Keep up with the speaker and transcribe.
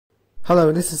Hello,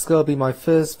 this is going to be my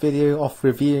first video of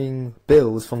reviewing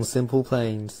builds from Simple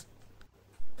Planes.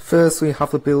 First we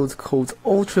have the build called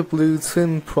Ultra Blue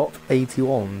Twin Prop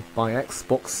 81 by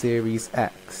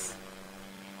XboxseriesX.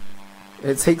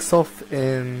 It takes off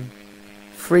in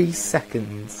 3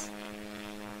 seconds.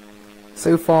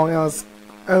 So far it has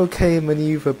okay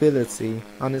maneuverability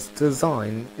and its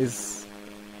design is,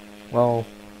 well,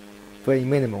 very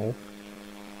minimal.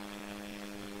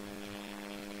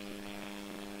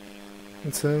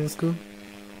 It turns good.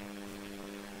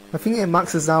 I think it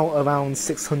maxes out around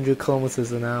 600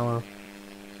 kilometers an hour.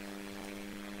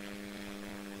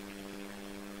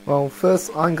 Well, first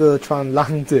I'm gonna try and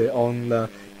land it on the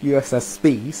USS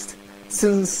Beast,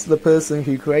 since the person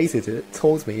who created it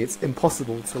told me it's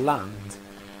impossible to land.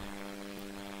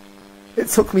 It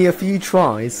took me a few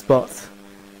tries, but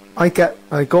I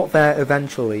got there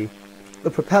eventually.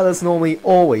 The propellers normally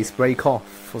always break off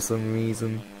for some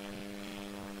reason.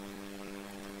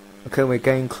 Okay, we're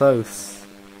getting close.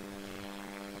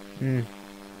 The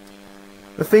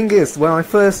thing is, when I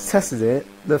first tested it,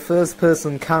 the first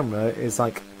person camera is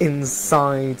like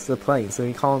inside the plane, so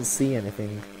you can't see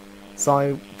anything. So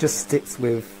I just sticked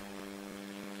with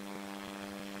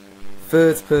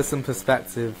third person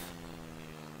perspective.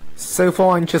 So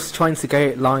far I'm just trying to get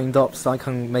it lined up so I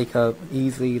can make a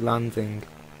easy landing.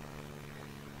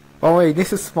 By the way,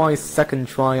 this is my second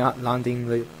try at landing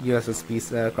the USS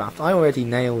Beast aircraft. I already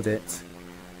nailed it.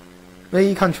 Maybe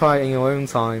you can try it in your own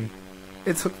time.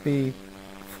 It took me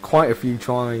quite a few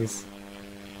tries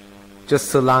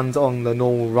just to land on the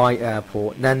normal Wright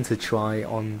airport, then to try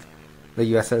on the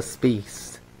USS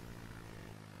Beast.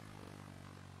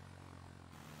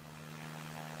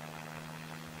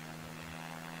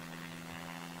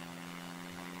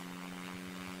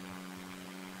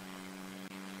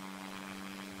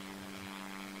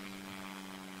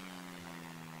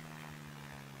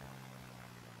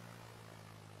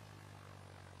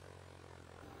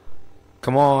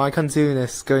 Come on, I can do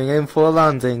this. Going in for a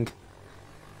landing.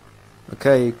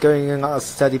 Okay, going in at a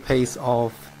steady pace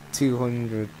of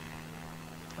 200.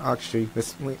 Actually,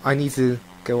 I need to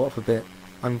go up a bit.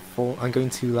 I'm going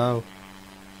too low.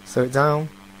 Slow it down.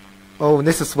 Oh,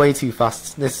 this is way too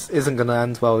fast. This isn't gonna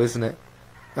end well, isn't it?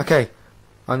 Okay,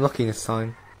 I'm lucky this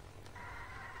time.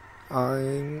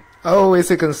 Oh,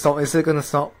 is it gonna stop? Is it gonna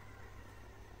stop?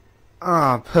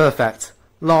 Ah, perfect.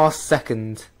 Last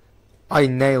second. I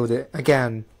nailed it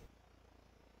again.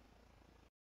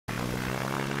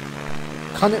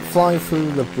 Can it fly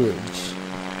through the bridge?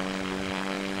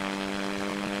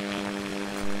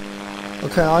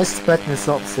 Okay, I sped this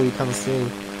up so you can see.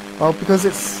 Well, because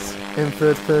it's in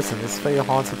third person, it's very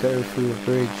hard to go through the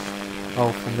bridge.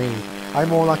 Oh, for me. I'm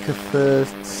more like a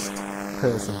first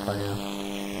person player.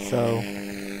 So,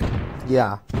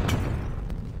 yeah.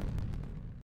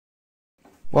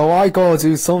 Well, I gotta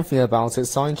do something about it,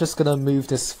 so I'm just gonna move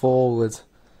this forward.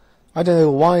 I don't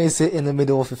know why is it in the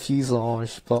middle of the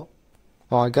fuselage, but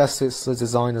well, I guess it's the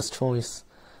designer's choice.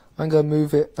 I'm gonna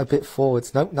move it a bit forward.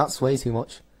 Nope, that's way too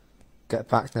much. Get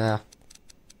back there.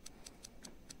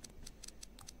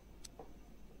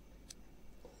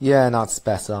 Yeah, that's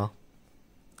better.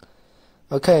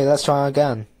 Okay, let's try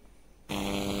again.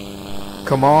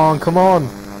 Come on, come on!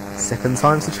 Second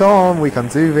time's the charm, we can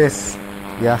do this.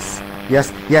 Yes.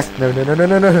 Yes, yes, no, no, no, no,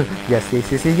 no, no, yes,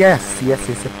 yes, yes, yes, yes, yes,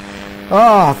 yes.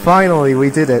 Ah, finally we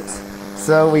did it.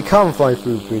 So we can fly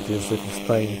through bridges with this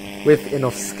plane, with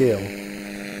enough skill.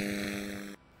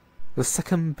 The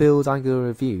second build I'm going to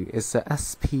review is the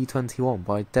SP-21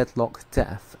 by Deadlock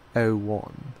Death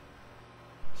 01.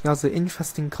 He has an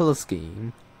interesting colour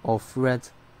scheme of red,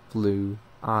 blue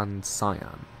and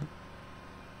cyan.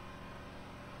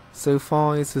 So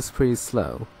far it is pretty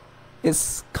slow.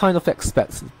 It's kind of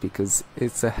expected because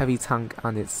it's a heavy tank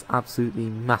and it's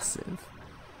absolutely massive.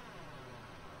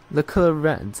 The colour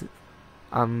red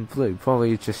and blue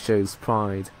probably just shows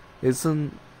pride. It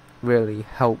doesn't really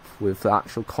help with the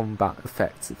actual combat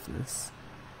effectiveness.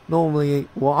 Normally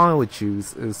what I would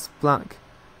choose is black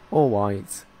or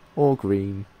white or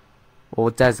green or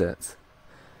desert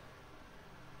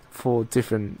for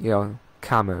different,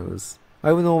 camos.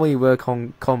 I would normally work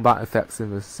on combat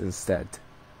effectiveness instead.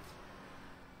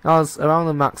 It has around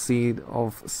a max speed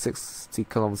of 60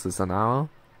 kilometers an hour.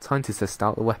 Time to test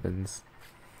out the weapons.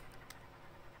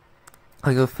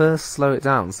 I'm going to first slow it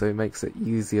down so it makes it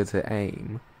easier to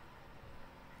aim.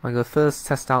 I'm going to first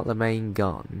test out the main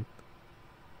gun.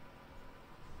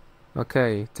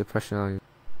 Okay, depression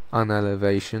and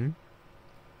elevation.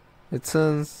 It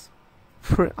turns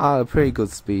at a pretty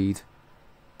good speed.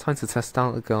 Time to test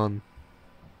out the gun.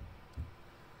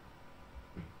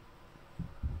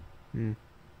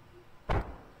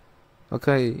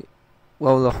 Okay,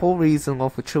 well, the whole reason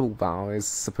of a triple barrel is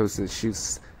supposed to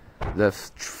shoot the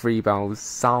 3-barrel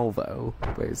salvo,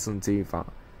 but it doesn't do that.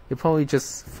 It probably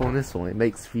just, for this one, it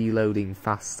makes reloading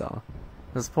faster.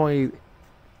 There's probably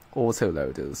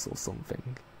auto-loaders or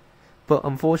something. But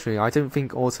unfortunately, I don't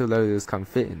think auto-loaders can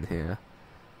fit in here.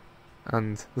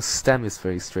 And the stem is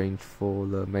very strange for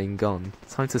the main gun.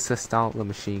 Time to test out the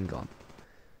machine gun.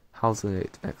 How does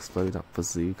it explode that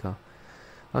bazooka?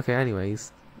 Okay,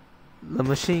 anyways. The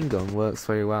machine gun works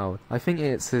very well. I think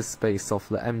it's based off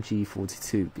the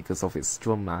MG42 because of its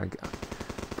drum mag.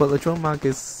 But the drum mag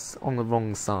is on the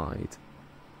wrong side.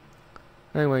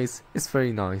 Anyways, it's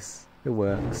very nice. It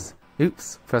works.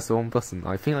 Oops, press the wrong button.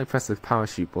 I think I pressed the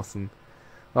parachute button.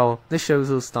 Well, this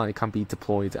shows us that it can be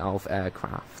deployed out of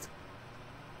aircraft.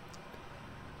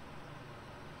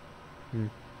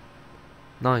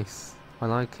 Nice. I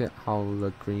like it how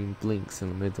the green blinks in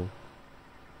the middle.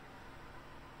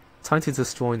 Time to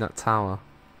destroy that tower.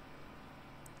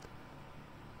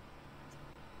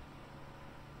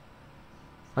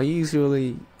 I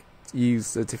usually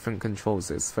use a different controls,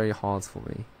 so it's very hard for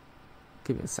me.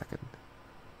 Give me a second.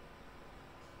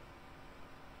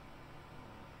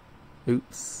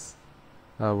 Oops.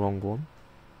 Wrong one.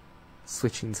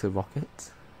 Switching to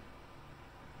rocket.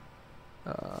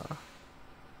 No.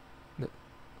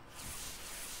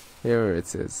 Here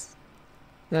it is.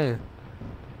 Yeah.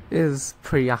 It is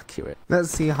pretty accurate. Let's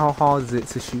see how hard is it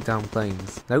to shoot down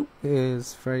planes. Nope, it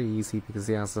is very easy because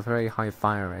it has a very high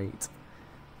fire rate.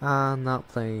 And that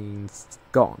plane's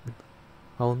gone.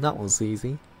 Oh, that was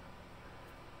easy.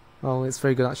 Oh, it's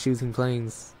very good at shooting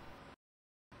planes.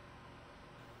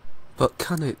 But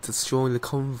can it destroy the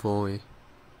convoy?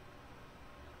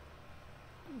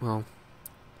 Well,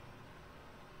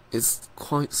 it's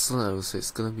quite slow, so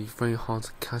it's going to be very hard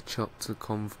to catch up to the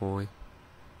convoy.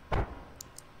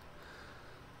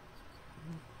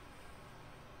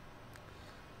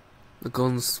 The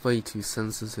gun's way too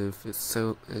sensitive,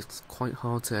 it's quite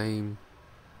hard to aim.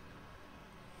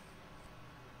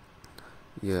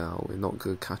 Yeah, we're not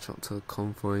going to catch up to the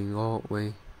convoy, aren't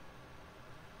we?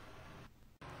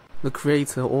 The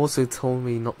creator also told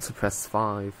me not to press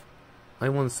 5. I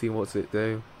want to see what it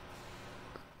do.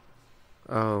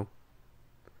 Oh.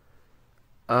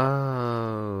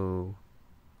 Oh.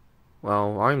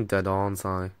 Well, I'm dead, aren't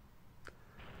I?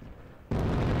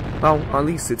 Well, at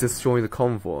least it destroyed the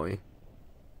convoy.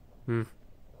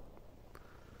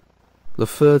 The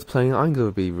third plane I'm going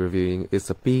to be reviewing is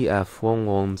the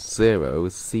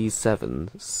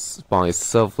BF-110C7 by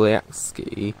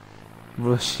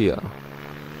Sovetzkyrossia.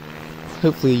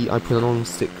 Hopefully I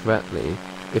pronounced it correctly.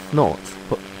 If not,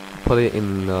 put it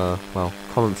in the, well,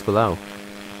 comments below.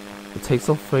 It takes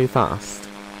off very fast.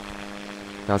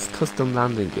 It has custom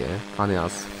landing gear and it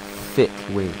has thick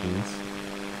wings.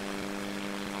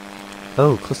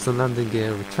 Oh, custom landing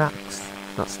gear retracts.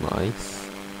 That's nice.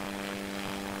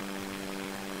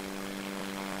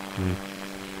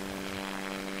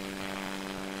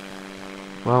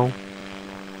 Well,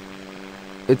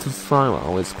 it does fly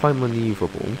well. It's quite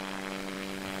maneuverable.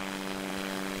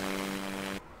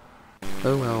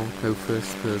 Oh well, no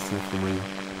first person for me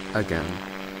again.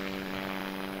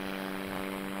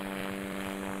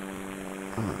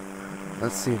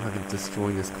 Let's see if I can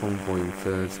destroy this convoy in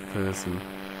first person.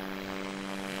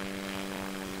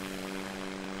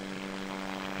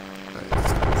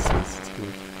 It's kind of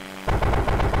sensitive.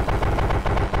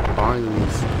 I at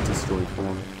least destroyed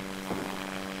one.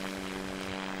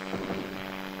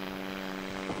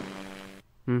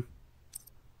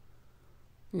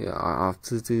 Yeah, I have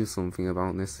to do something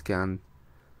about this again.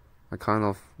 I kind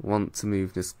of want to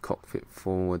move this cockpit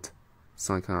forward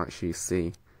so I can actually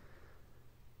see.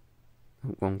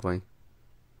 Wrong way.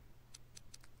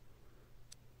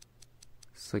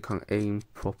 So I can't aim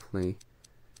properly.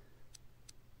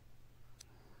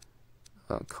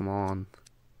 Oh, come on.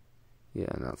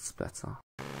 Yeah, that's better.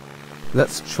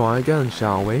 Let's try again,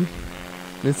 shall we?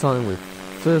 This time with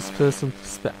first person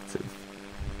perspective.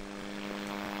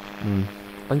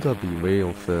 I'm gonna be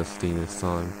real thirsty this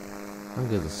time. I'm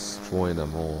gonna destroy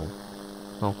them all.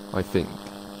 Well, I think.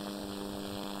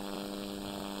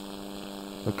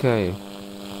 Okay.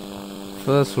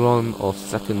 First run of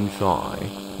second try.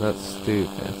 Let's do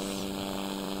this.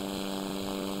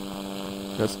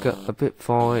 Let's get a bit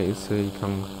far away so you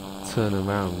can turn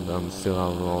around and still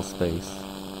have a lot of space.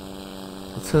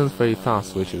 It turns very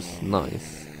fast, which is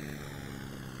nice.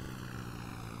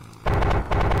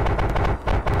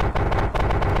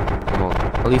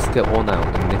 At least get one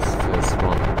out in this first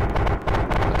run.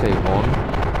 Okay,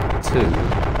 1, 2,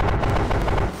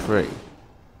 3.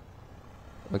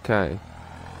 Okay.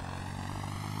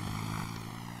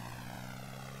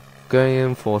 Going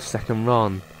in for a second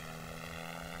run.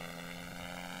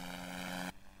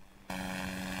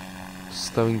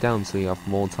 Slowing down so you have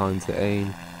more time to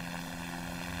aim.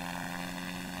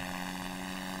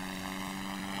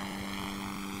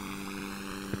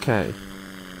 Okay.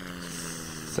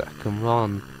 Second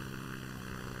run.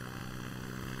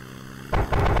 Come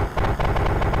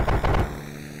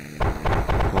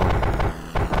on.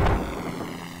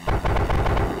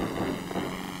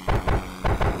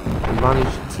 You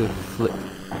managed to flip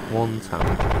one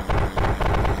time.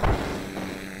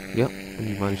 Yep, and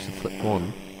you managed to flip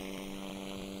one.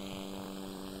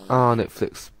 Ah, and it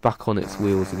flips back on its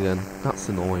wheels again. That's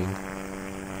annoying.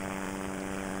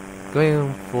 Going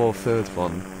on for a third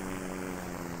one.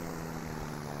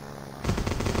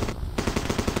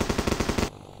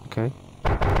 Okay.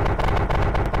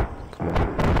 Come on.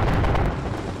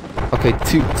 Okay,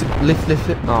 two, lift.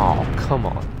 Oh, come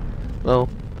on. Well,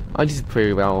 I did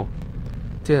pretty well,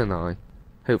 didn't I?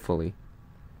 Hopefully.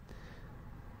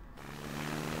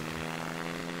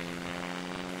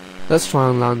 Let's try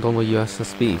and land on the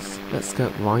USS Beast. Let's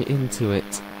get right into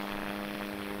it.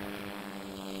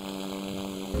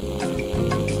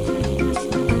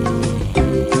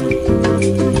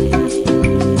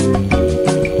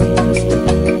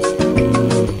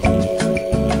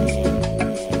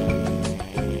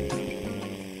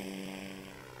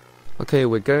 Okay,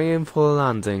 we're going in for a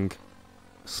landing.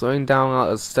 Slowing down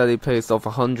at a steady pace of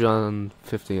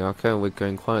 150. Okay, we're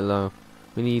going quite low.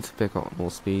 We need to pick up more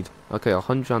speed. Okay,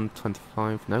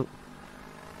 125. Nope.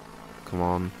 Come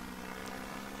on.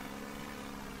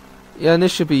 Yeah, and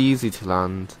this should be easy to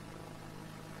land.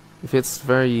 If it's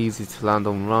very easy to land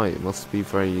on right, it must be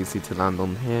very easy to land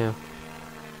on here.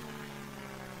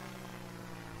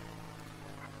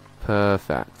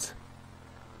 Perfect.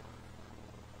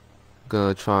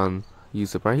 Gonna try and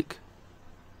use the brake.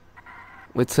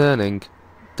 We're turning.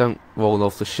 Don't roll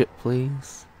off the ship,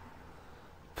 please.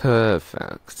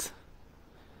 Perfect.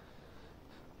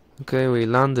 Okay, we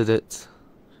landed it.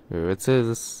 Here it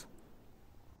is.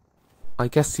 I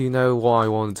guess you know what I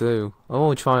want to do. I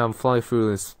want to try and fly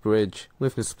through this bridge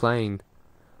with this plane.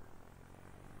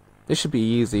 This should be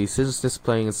easy since this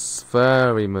plane is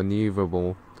very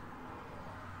maneuverable.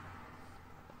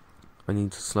 I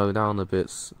need to slow down a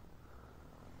bit.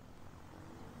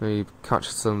 Maybe catch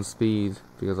some speed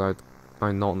because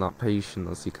I'm not that patient,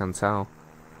 as you can tell.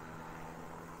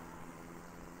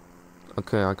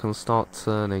 Okay, I can start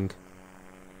turning.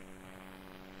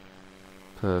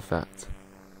 Perfect.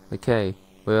 Okay,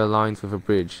 we're aligned with a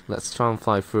bridge. Let's try and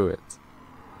fly through it.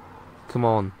 Come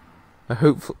on. I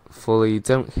hopefully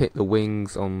don't hit the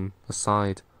wings on the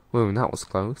side. Whoa, that was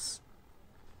close.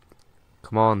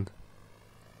 Come on.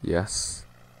 Yes.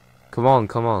 Come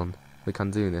on. We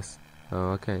can do this.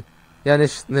 Oh, okay. Yeah,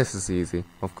 this is easy,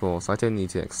 of course. I don't need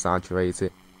to exaggerate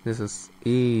it. This is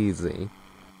easy.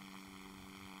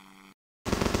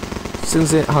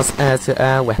 Since it has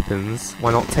air-to-air weapons,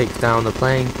 why not take down the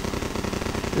plane?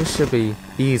 This should be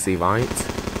easy, right?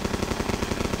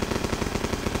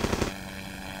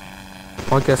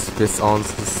 I guess this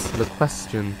answers the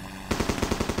question.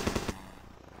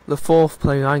 The fourth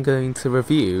plane I'm going to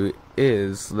review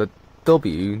is the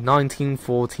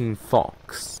W1914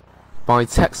 Fox by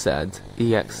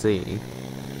Textedexe.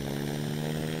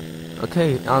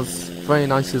 Okay, it has very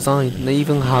nice design. They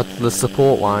even had the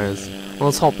support wires.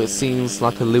 On the top it seems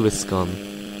like a Lewis gun.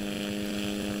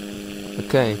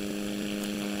 Okay.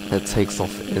 It takes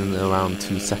off in around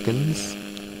 2 seconds.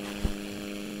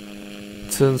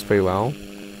 Turns pretty well.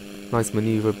 Nice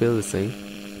maneuverability.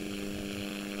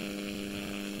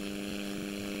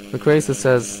 The creator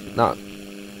says that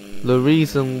the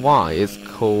reason why it's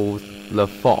called the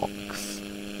Fox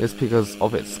is because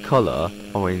of its colour,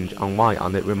 orange and white,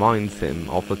 and it reminds him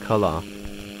of the colour.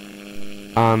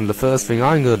 And the first thing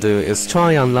I'm gonna do is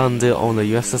try and land it on the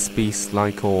USS Beast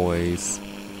like always.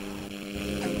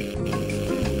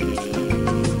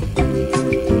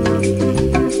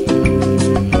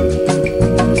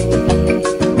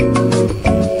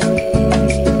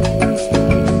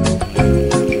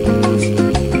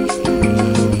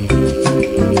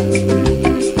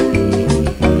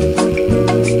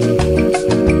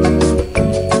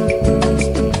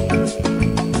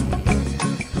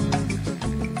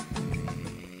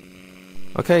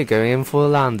 Okay, going in for a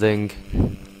landing.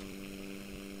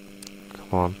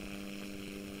 Come on.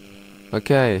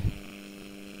 Okay.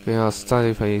 Going at a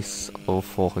steady pace of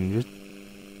 400.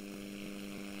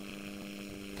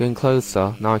 Getting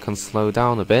closer. Now I can slow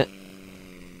down a bit.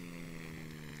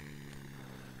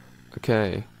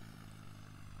 Okay.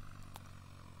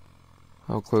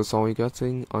 How close are we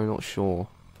getting? I'm not sure.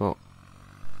 But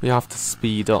we have to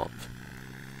speed up.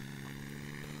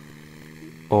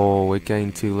 or we're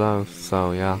getting too low,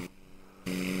 so yeah.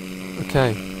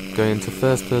 Okay, going into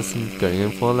first person, going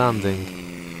in for a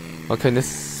landing. Okay,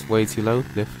 this is way too low.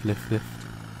 Lift, lift, lift.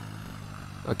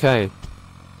 Okay.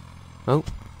 Oh,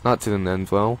 that didn't end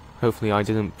well. Hopefully I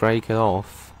didn't break it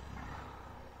off.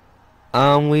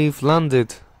 And we've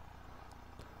landed.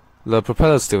 The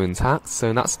propeller's still intact,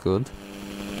 so that's good.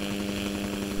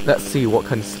 Let's see what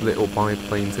can this little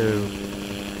biplane do.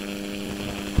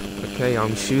 Okay,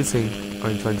 I'm shooting.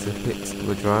 I'm trying to hit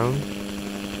the drone.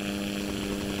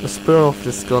 The spur of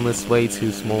this gun is way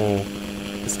too small.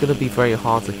 It's gonna be very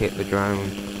hard to hit the drone.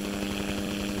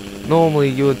 Normally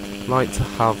you would like to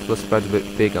have the spread a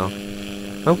bit bigger.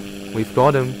 Oh, we've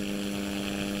got him.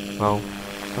 Well,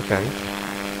 okay.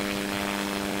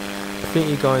 I think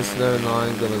you guys know what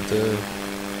I'm gonna do.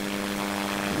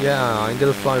 Yeah, I'm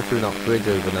gonna fly through that bridge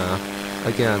over there.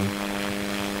 Again.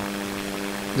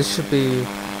 This should be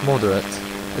moderate.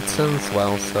 It turns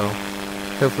well, so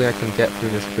hopefully I can get through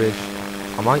this bridge.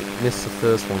 I might miss the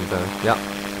first one though. Yep.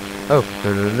 Oh,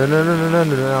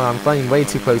 no, I'm flying way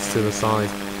too close to the side.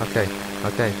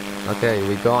 Okay,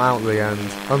 we got out the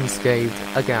end, unscathed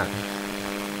again.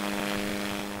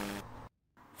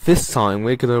 This time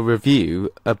we're gonna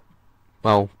review a,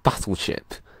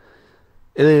 battleship.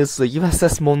 It is the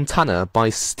USS Montana by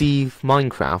Steve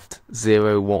Minecraft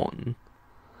 01.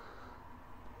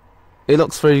 It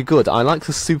looks very good. I like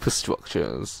the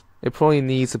superstructures. It probably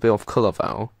needs a bit of colour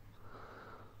though.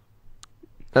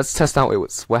 Let's test out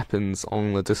its weapons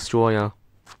on the destroyer.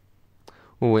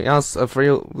 Oh, it has a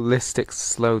realistic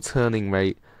slow turning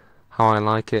rate. How I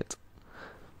like it.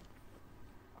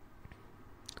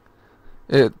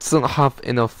 It doesn't have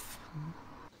enough.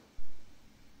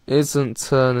 It isn't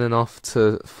turning enough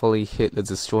to fully hit the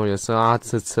destroyer, so I had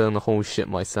to turn the whole ship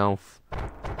myself.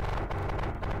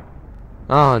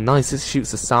 Ah, nice, it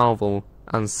shoots a salvo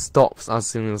and stops as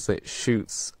soon as it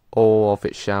shoots all of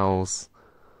its shells.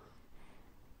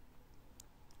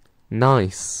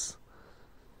 Nice.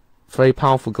 Very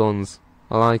powerful guns.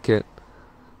 I like it.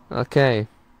 Okay,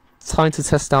 time to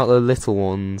test out the little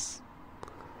ones.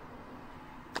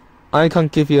 I can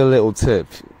give you a little tip.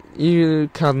 You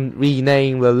can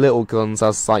rename the little guns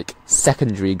as like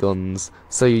secondary guns,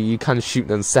 so you can shoot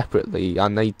them separately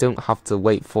and they don't have to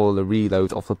wait for the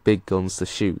reload of the big guns to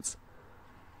shoot.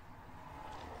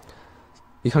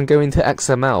 You can go into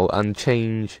XML and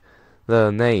change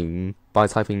the name by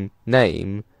typing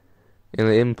name in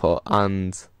the input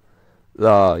and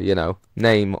the,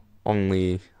 name on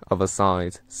the other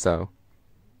side, so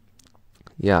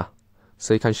yeah.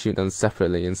 So you can shoot them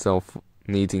separately instead of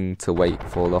needing to wait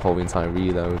for the whole entire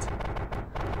reload.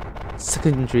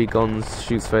 Secondary guns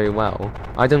shoots very well.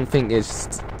 I don't think it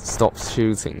stops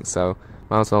shooting, so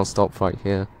might as well stop right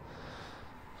here.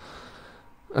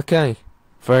 Okay,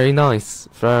 very nice,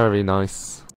 very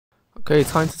nice. Okay,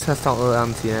 time to test out the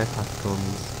anti-aircraft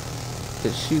guns.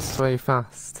 It shoots very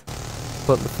fast,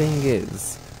 but the thing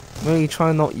is, maybe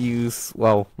try not use,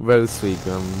 rotary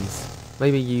guns.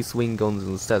 Maybe use wing guns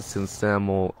instead since they're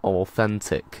more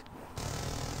authentic.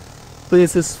 But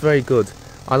this is very good.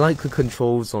 I like the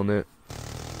controls on it.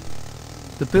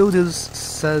 The builder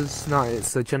says that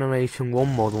it's a Generation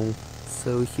 1 model,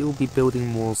 so he'll be building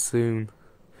more soon.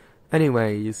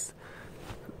 Anyways,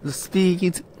 the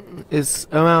speed is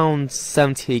around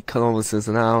 78 kilometers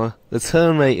an hour. The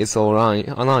turn rate is alright,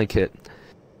 I like it.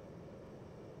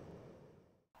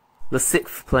 The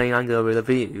sixth plane I'm going to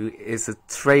review is a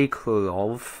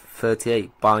Trakolov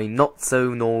 38 by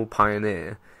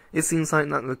Notsnormalpioneer. It seems like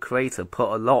that the creator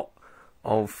put a lot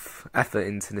of effort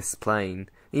into this plane.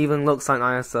 It even looks like it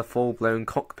has a full-blown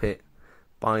cockpit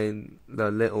by the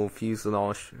little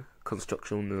fuselage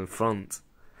construction in the front.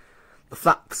 The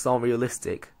flaps are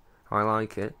realistic. I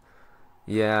like it.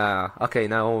 Yeah, okay,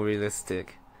 now all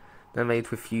realistic. They're made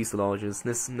with fuselages.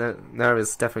 There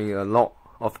is definitely a lot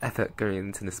of effort going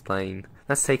into this plane.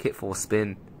 Let's take it for a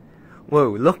spin. Whoa,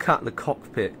 look at the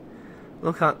cockpit.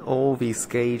 Look at all these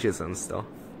gauges and stuff.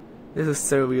 This is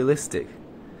so realistic.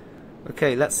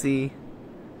 Okay, let's see.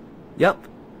 Yep.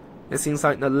 It seems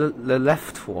like the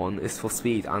left one is for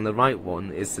speed and the right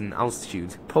one is in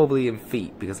altitude. Probably in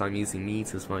feet because I'm using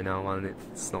meters right now and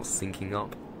it's not syncing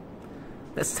up.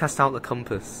 Let's test out the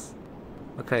compass.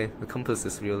 Okay, the compass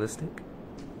is realistic.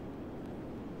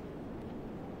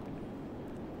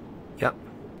 Yep,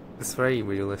 it's very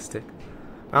realistic.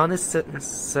 And it's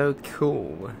so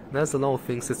cool. There's a lot of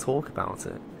things to talk about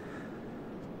it.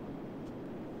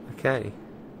 Okay,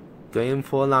 going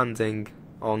for a landing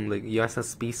on the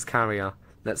USS Beast Carrier.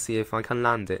 Let's see if I can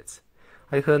land it.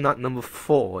 I heard that number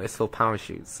 4 is for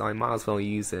parachutes, so I might as well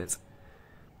use it.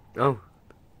 Oh,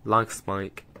 lag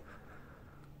spike.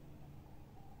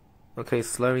 Okay,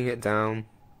 slowing it down.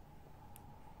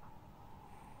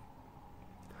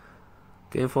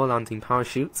 Going for a landing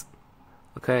parachute.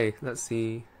 Okay, let's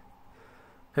see.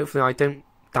 Hopefully I don't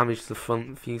damage the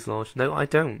front fuselage. No, I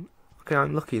don't. Okay,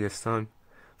 I'm lucky this time.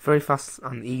 Very fast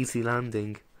and easy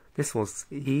landing. This was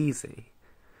easy.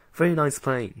 Very nice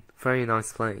plane. Very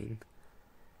nice plane.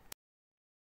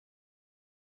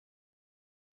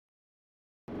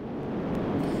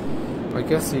 I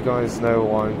guess you guys know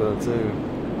what I'm gonna do.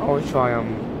 I'll try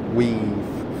and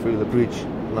weave through the bridge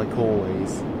like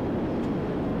always.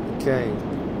 Okay,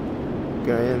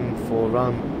 go in for a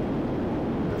run.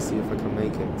 Let's see if I can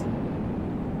make it.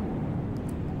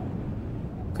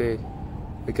 Okay,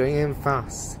 we're going in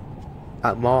fast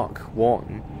at Mark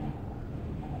 1.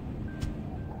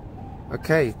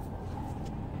 Okay,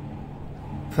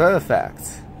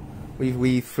 perfect. We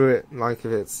weave through it like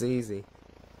if it's easy.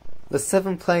 The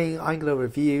 7th plane I'm going to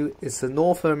review is the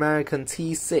North American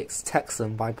T6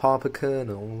 Texan by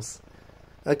PapaKernels.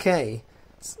 Okay,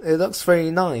 it looks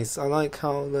very nice. I like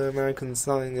how the American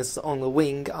sign is on the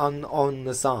wing and on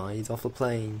the side of the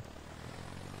plane.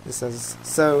 It says,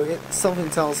 so something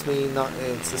tells me that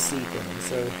it's a seaplane,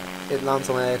 so it lands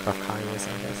on aircraft carriers,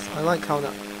 I guess. I like how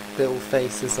that little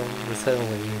face is on the tail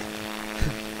wing.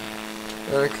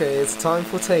 Okay, it's time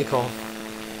for takeoff.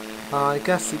 I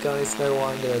guess you guys know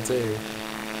what I'm gonna do.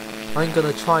 I'm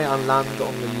gonna try and land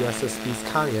on the USSB's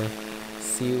carrier.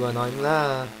 See you when I'm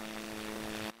there.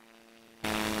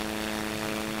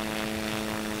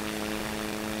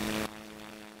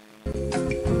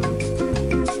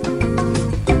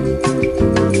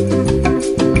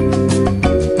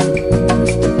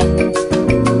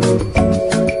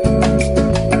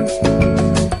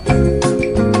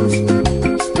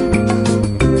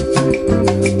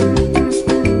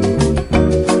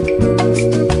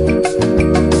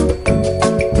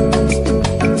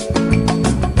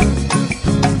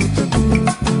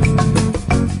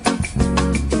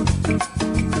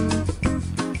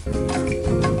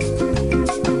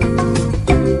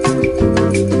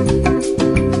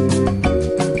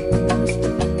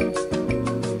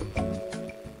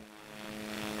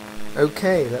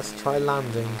 Okay, let's try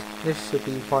landing. This should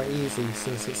be quite easy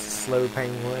since it's a slow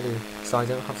plane already, so I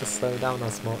don't have to slow down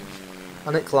as much.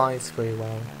 And it glides pretty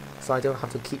well, so I don't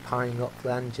have to keep powering up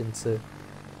the engine to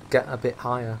get a bit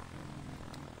higher.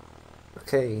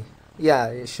 Okay, yeah,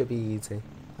 it should be easy.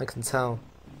 I can tell.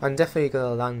 I'm definitely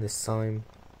gonna land this time.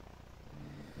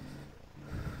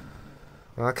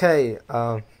 Okay,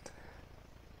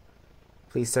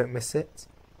 please don't miss it.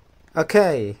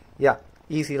 Okay, yeah,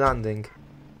 easy landing.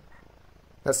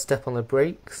 Let's step on the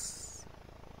brakes.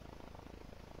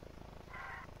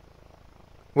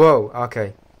 Whoa,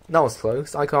 okay. That was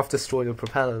close. I could have destroyed the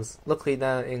propellers. Luckily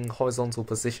they're in horizontal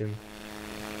position.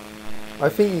 I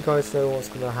think you guys know what's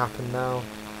going to happen now.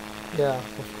 Yeah,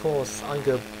 of course, I'm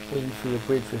going to weave through the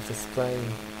bridge with this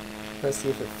plane. Let's see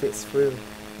if it fits through.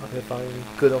 And if I'm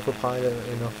good of a pilot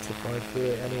enough to fly through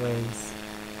it anyways.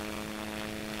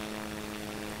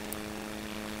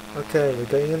 Okay, we're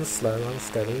going in slow and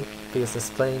steady, because this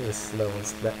plane is slow and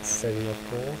steady of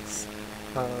course.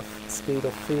 At a speed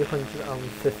of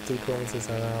 350 kilometers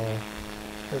an hour.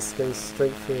 Let's go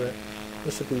straight through it.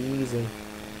 This should be easy.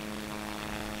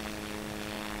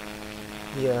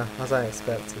 Yeah, as I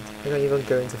expected. We're not even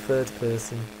going to third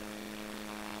person.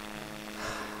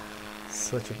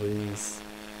 Such a breeze.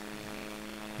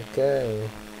 Okay,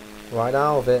 right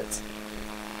out of it.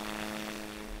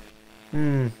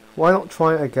 Why not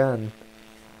try it again?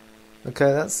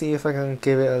 Okay, let's see if I can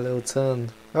give it a little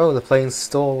turn. Oh, the plane's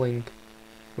stalling.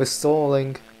 We're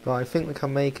stalling, but I think we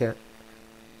can make it.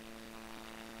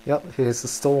 Yep, here's the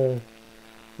stall.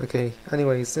 Okay,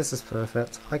 anyways, this is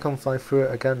perfect. I can fly through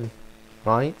it again,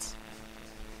 right?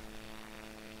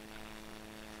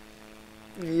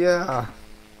 Yeah,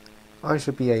 I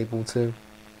should be able to.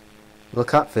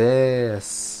 Look at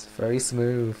this. Very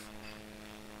smooth.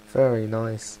 Very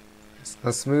nice.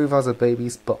 As smooth as a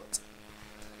baby's butt.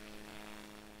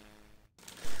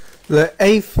 The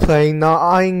 8th plane that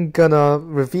I'm gonna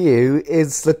review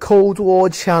is the Cold War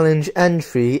Challenge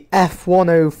entry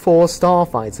F-104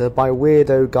 Starfighter by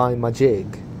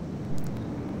Weirdoguymajig.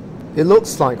 It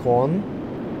looks like one.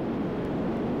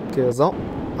 Gears up.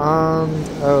 And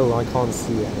oh, I can't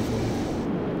see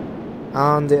anything.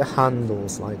 And it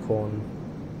handles like one.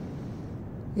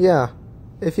 Yeah.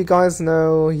 If you guys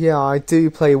know, yeah, I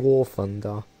do play War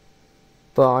Thunder,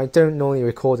 but I don't normally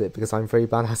record it because I'm very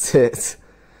bad at it.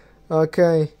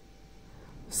 Okay,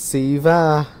 see you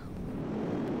there.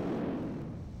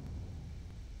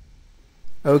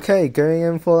 Okay, going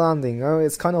in for landing. Oh,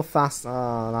 it's kind of fast.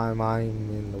 I'm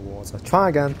in the water. Try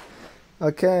again.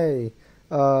 Okay,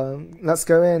 let's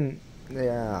go in.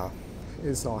 Yeah,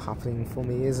 it's not happening for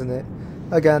me, isn't it?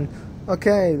 Again.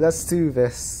 Okay, let's do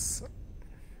this.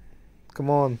 Come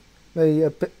on. Maybe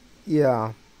a bit.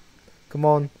 Yeah. Come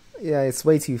on. Yeah, it's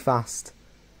way too fast.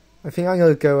 I think I'm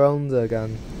gonna go under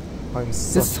again.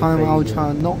 This time I'll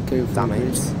try and not go through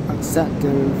it. Instead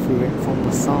go through it from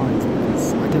the side,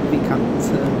 because I don't think I can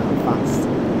turn that fast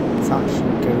to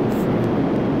actually go through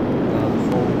the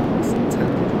hole that was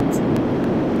intended to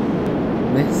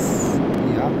miss.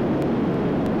 Yeah.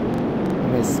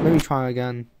 Miss. Maybe try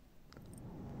again.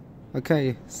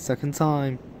 Okay, second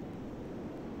time.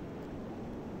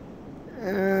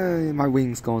 My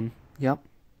wing's gone. Yep.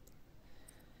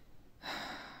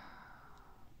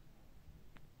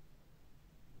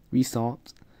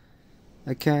 Restart.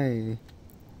 Okay.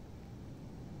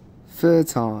 Third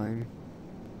time.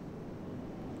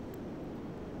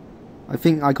 I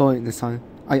think I got it this time.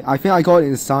 I think I got it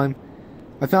this time.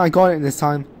 I think I got it this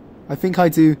time. I think I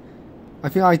do. I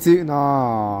think I do. No,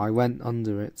 I went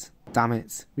under it. Damn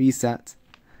it. Reset.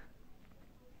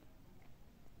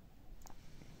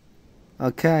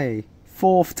 Okay.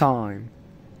 Fourth time.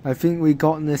 I think we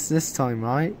got this time,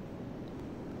 right?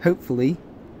 Hopefully.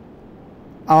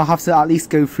 I'll have to at least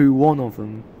go through one of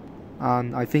them.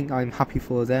 And I think I'm happy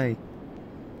for a day.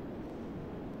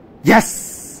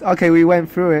 Yes! Okay, we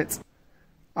went through it.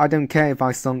 I don't care if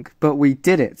I stunk, but we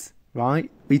did it, right?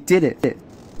 We did it.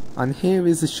 And here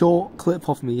is a short clip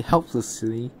of me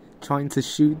helplessly trying to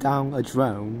shoot down a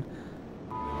drone.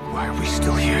 Why are we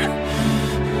still here?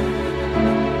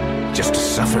 Just to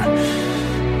suffer?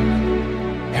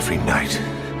 Every night,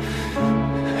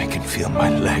 I can feel my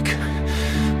leg,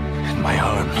 and my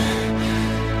arm,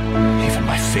 even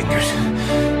my fingers.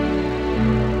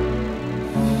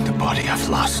 The body I've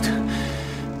lost.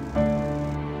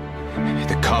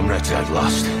 The comrades I've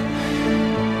lost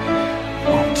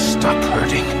won't stop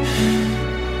hurting.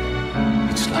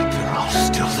 It's like they're all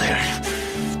still there.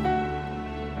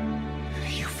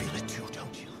 You feel it too,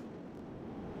 don't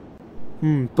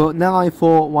you? But now I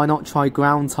thought, why not try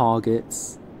ground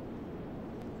targets?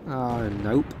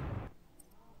 Nope.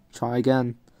 Try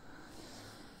again.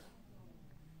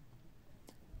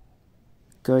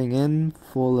 Going in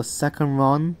for the second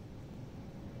run.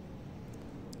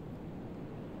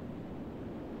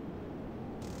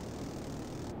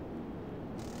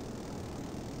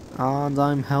 And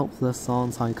I'm helpless,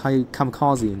 aren't I? Can I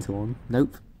kamikaze into one?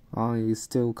 Nope. I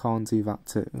still can't do that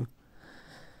too.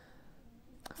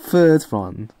 Third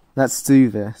run. Let's do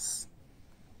this.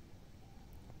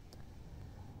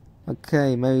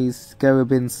 Okay, maybe go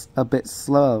a bit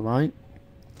slower, right?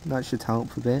 That should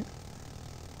help a bit.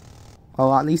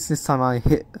 Well, at least this time I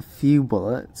hit a few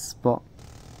bullets, but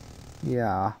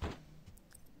yeah.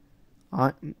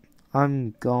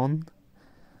 I'm gone.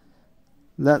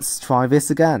 Let's try this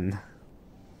again.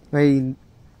 Maybe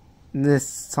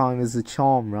this time is a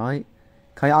charm, right?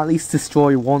 Can I at least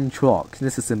destroy one truck?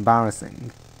 This is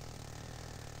embarrassing.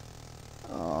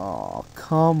 Oh,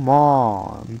 come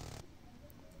on.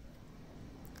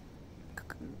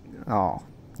 Oh,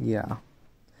 yeah.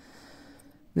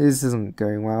 This isn't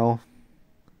going well.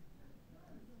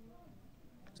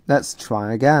 Let's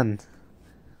try again.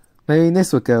 Maybe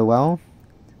this would go well.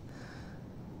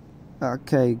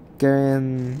 Okay,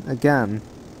 going again.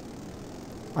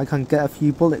 I can get a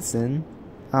few bullets in,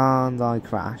 and I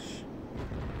crash.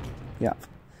 Yep.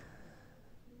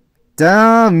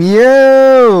 Damn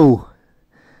you!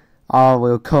 I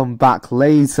will come back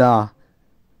later.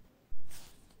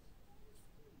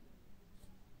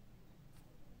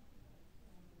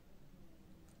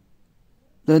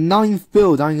 The 9th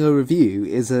build I'm going to review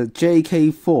is a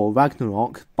JK4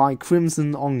 Ragnarok by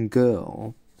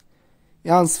Crimsonongirl. It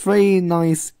has 3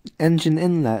 nice engine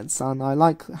inlets, and I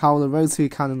like how the rotary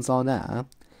cannons are there.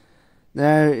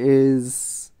 There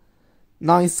is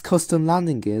nice custom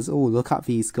landing gears. Oh, look at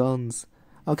these guns.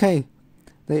 Okay,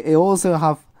 they also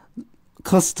have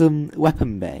custom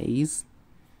weapon bays.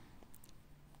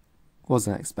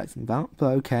 Wasn't expecting that,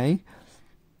 but okay.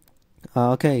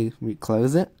 Okay, we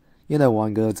close it. You know what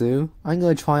I'm going to do. I'm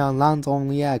going to try and land on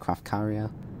the aircraft carrier.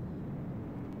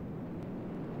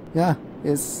 Yeah,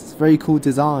 it's very cool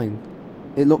design.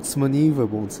 It looks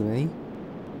maneuverable to me.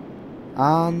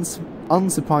 And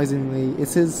unsurprisingly,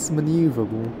 it is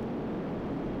maneuverable.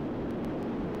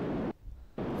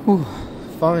 Whew,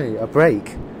 finally, a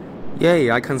break.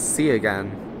 Yay, I can see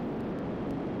again.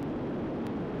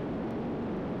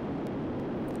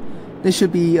 This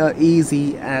should be an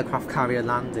easy aircraft carrier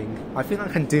landing. I think I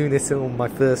can do this on my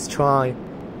first try.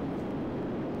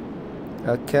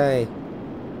 Okay,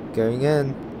 going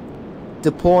in.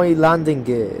 Deploy landing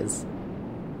gears.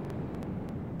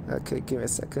 Okay, give me a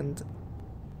second.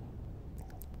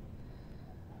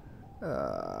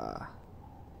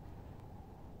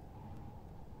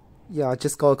 Yeah, I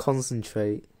just gotta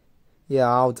concentrate. Yeah,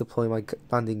 I'll deploy my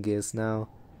landing gears now.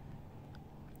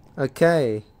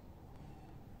 Okay.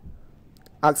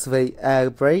 Activate air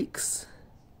brakes.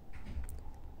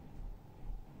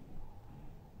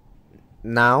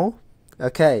 Now.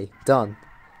 Okay, done.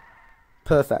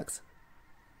 Perfect.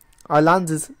 I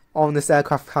landed on this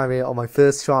aircraft carrier on my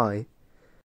first try.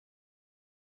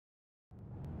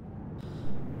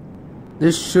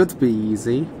 This should be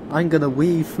easy. I'm gonna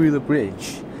weave through the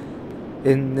bridge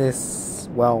in this,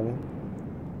 well,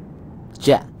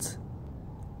 jet.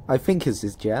 I think it's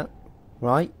this jet,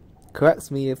 right?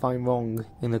 Correct me if I'm wrong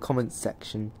in the comments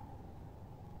section.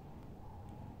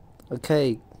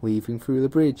 Okay, weaving through the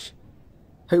bridge.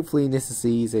 Hopefully this is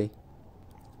easy.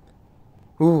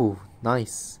 Ooh,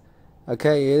 nice.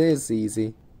 Okay, it is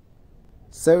easy.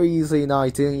 So easy now I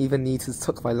didn't even need to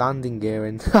tuck my landing gear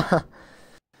in.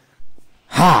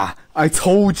 Ha! I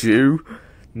told you!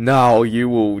 Now you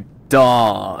will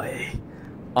die.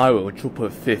 I will drop a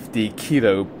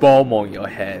 50-kilo bomb on your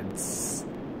heads.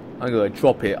 I'm gonna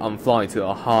drop it and fly to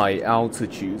a high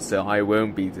altitude so I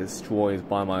won't be destroyed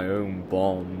by my own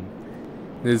bomb.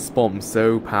 This bomb's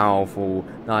so powerful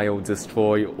that it'll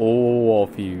destroy all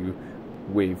of you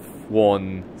with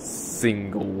one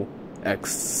single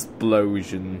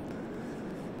explosion.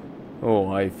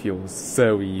 Oh, I feel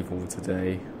so evil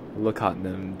today. Look at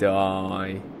them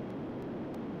die.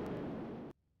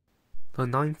 The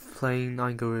 9th plane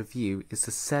I'm going to review is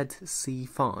the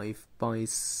CedC5 by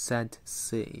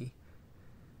CedC.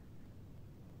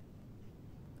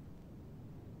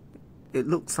 It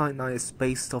looks like that it's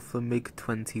based off the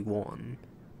MiG-21,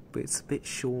 but it's a bit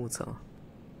shorter.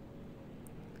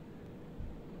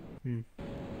 I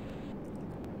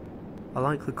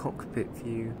like the cockpit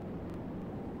view.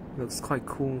 It looks quite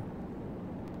cool.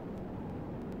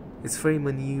 It's very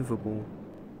maneuverable.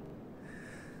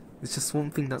 It's just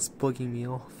one thing that's bugging me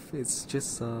off. It's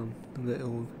just a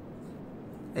little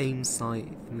aim sight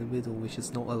in the middle which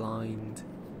is not aligned.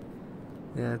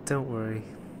 Yeah, don't worry.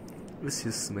 It's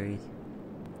just me.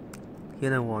 You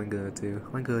know what I'm gonna do.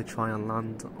 I'm gonna try and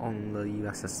land on the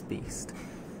USS Beast.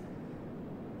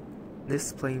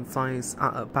 This plane flies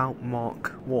at about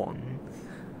Mach 1,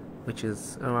 which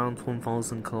is around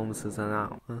 1,000 kilometers an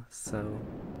hour, so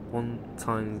 1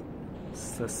 times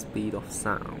the speed of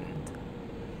sound.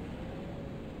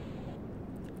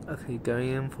 Okay, going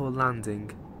in for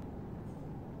landing.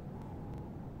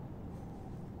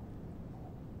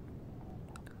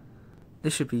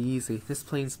 This should be easy. This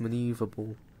plane's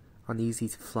maneuverable and easy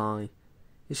to fly.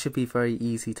 It should be very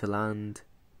easy to land.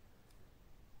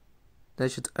 There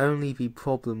should only be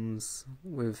problems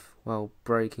with, well,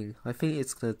 braking. I think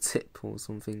it's gonna tip or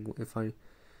something if I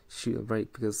shoot a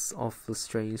brake because of the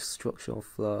strange structure of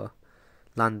the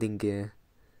landing gear.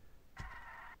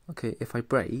 Okay, if I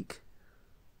brake,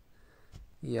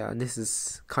 yeah, and this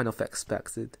is kind of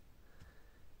expected.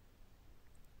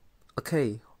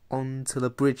 Okay, on to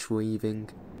the bridge weaving.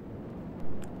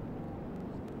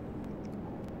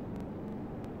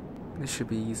 This should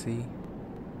be easy.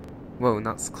 Whoa,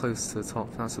 that's close to the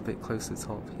top. That's a bit close to the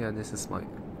top. Yeah, this is like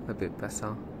a bit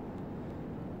better.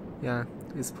 Yeah,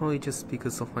 it's probably just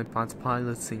because of my bad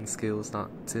piloting skills that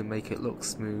didn't make it look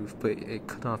smooth, but it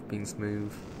could have been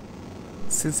smooth.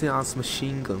 Since it has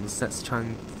machine guns, let's try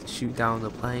and shoot down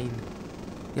the plane.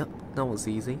 Yep, that was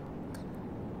easy.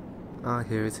 Ah,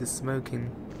 here it is smoking.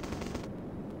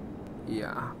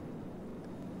 Yeah.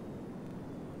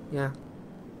 Yeah.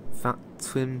 That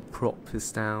twin prop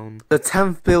is down. The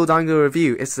 10th build I'm going to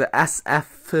review is the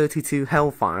SF-32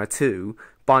 Hellfire 2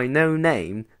 by no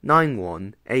name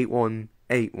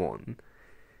 918181.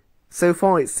 So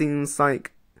far it seems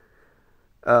like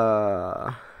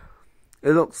it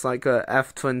looks like a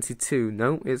F-22.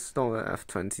 No, it's not a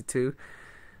F-22.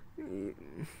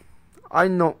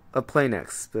 I'm not a plane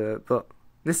expert, but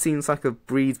this seems like a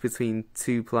breed between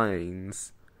two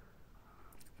planes.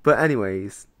 But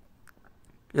anyways,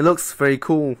 it looks very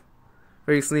cool,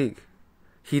 very sleek.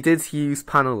 He did use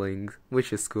paneling,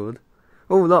 which is good.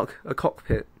 Oh look, a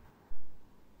cockpit.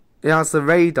 It has the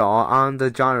radar and the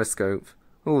gyroscope.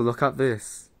 Oh, look at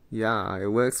this. Yeah, it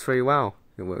works very well.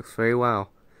 It works very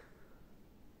well.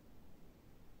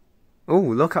 Oh,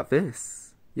 look at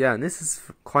this. Yeah, and this is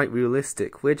quite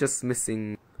realistic. We're just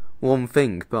missing one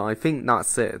thing, but I think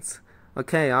that's it.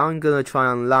 Okay, I'm gonna try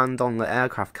and land on the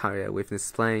aircraft carrier with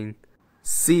this plane.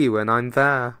 See you when I'm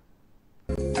there.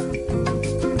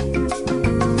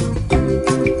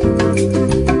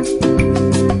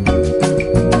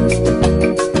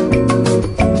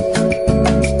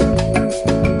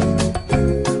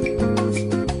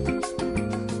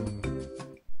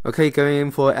 Okay, going in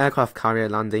for aircraft carrier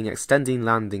landing, extending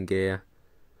landing gear.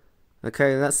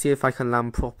 Okay, let's see if I can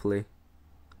land properly.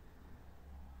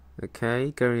 Okay,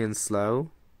 going in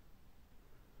slow.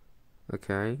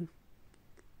 Okay.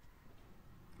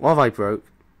 What have I broke?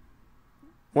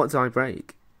 What did I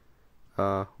break?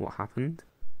 What happened?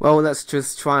 Well, let's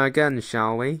just try again,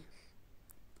 shall we?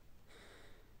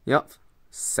 Yup,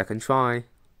 second try.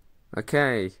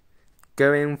 Okay,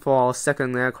 going for our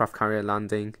second aircraft carrier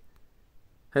landing.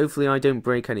 Hopefully I don't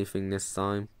break anything this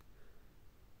time.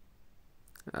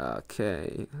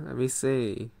 Okay, let me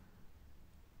see.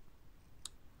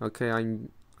 Okay, I'm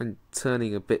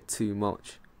turning a bit too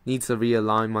much. Need to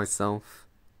realign myself.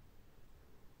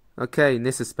 Okay,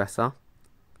 this is better.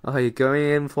 Okay, going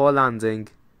in for a landing.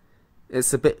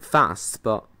 It's a bit fast,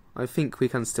 but I think we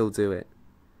can still do it.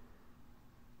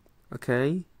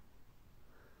 Okay.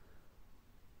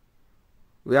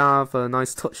 We have a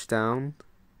nice touchdown,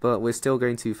 but we're still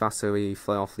going too fast, so we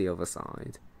fly off the other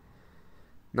side.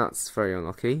 That's very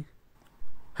unlucky.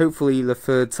 Hopefully the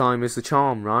third time is the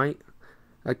charm, right?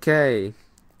 Okay,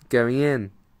 going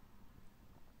in.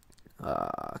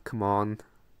 Come on.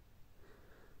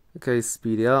 Okay,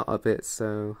 speed it up a bit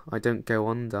so I don't go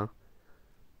under.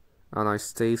 And I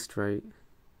stay straight.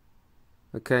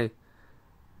 Okay.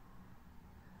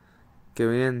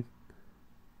 Going in.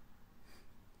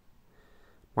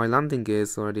 My landing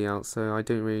gear's already out, so I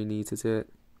don't really need to do it.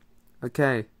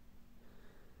 Okay.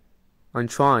 I'm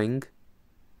trying.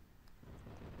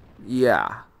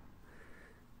 Yeah.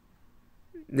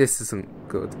 This isn't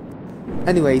good.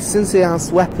 Anyway, since it has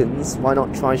weapons, why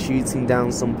not try shooting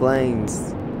down some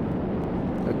planes?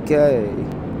 Okay.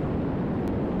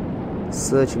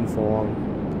 Searching for one.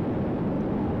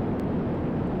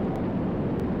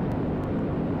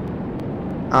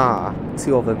 Ah,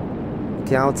 two of them.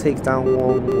 Okay, I'll take down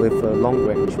one with a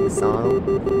long-range missile.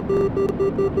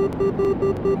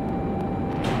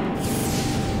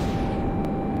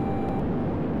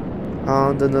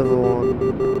 And another one,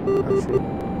 actually.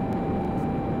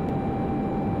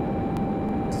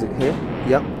 Is it here?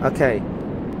 Yep, okay.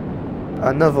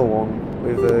 Another one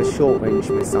with a short-range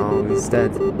missile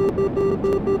instead.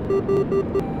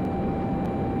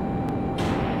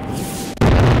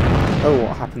 Oh,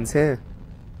 what happens here?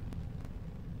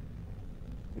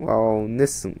 Well,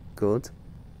 this isn't good.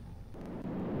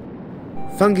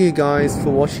 Thank you guys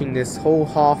for watching this whole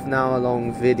half an hour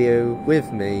long video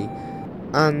with me,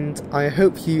 and I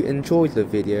hope you enjoyed the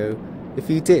video. If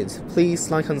you did,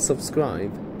 please like and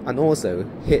subscribe, and also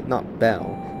hit that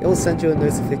bell. It will send you a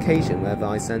notification whenever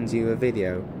I send you a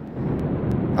video.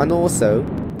 And also,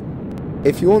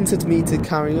 if you wanted me to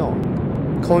carry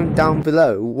on, comment down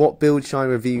below what build should I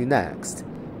review next.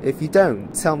 If you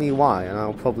don't, tell me why and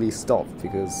I'll probably stop,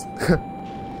 because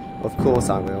of course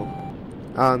I will.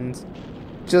 And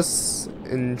just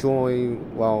enjoy,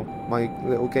 well, my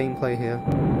little gameplay here.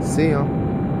 See ya.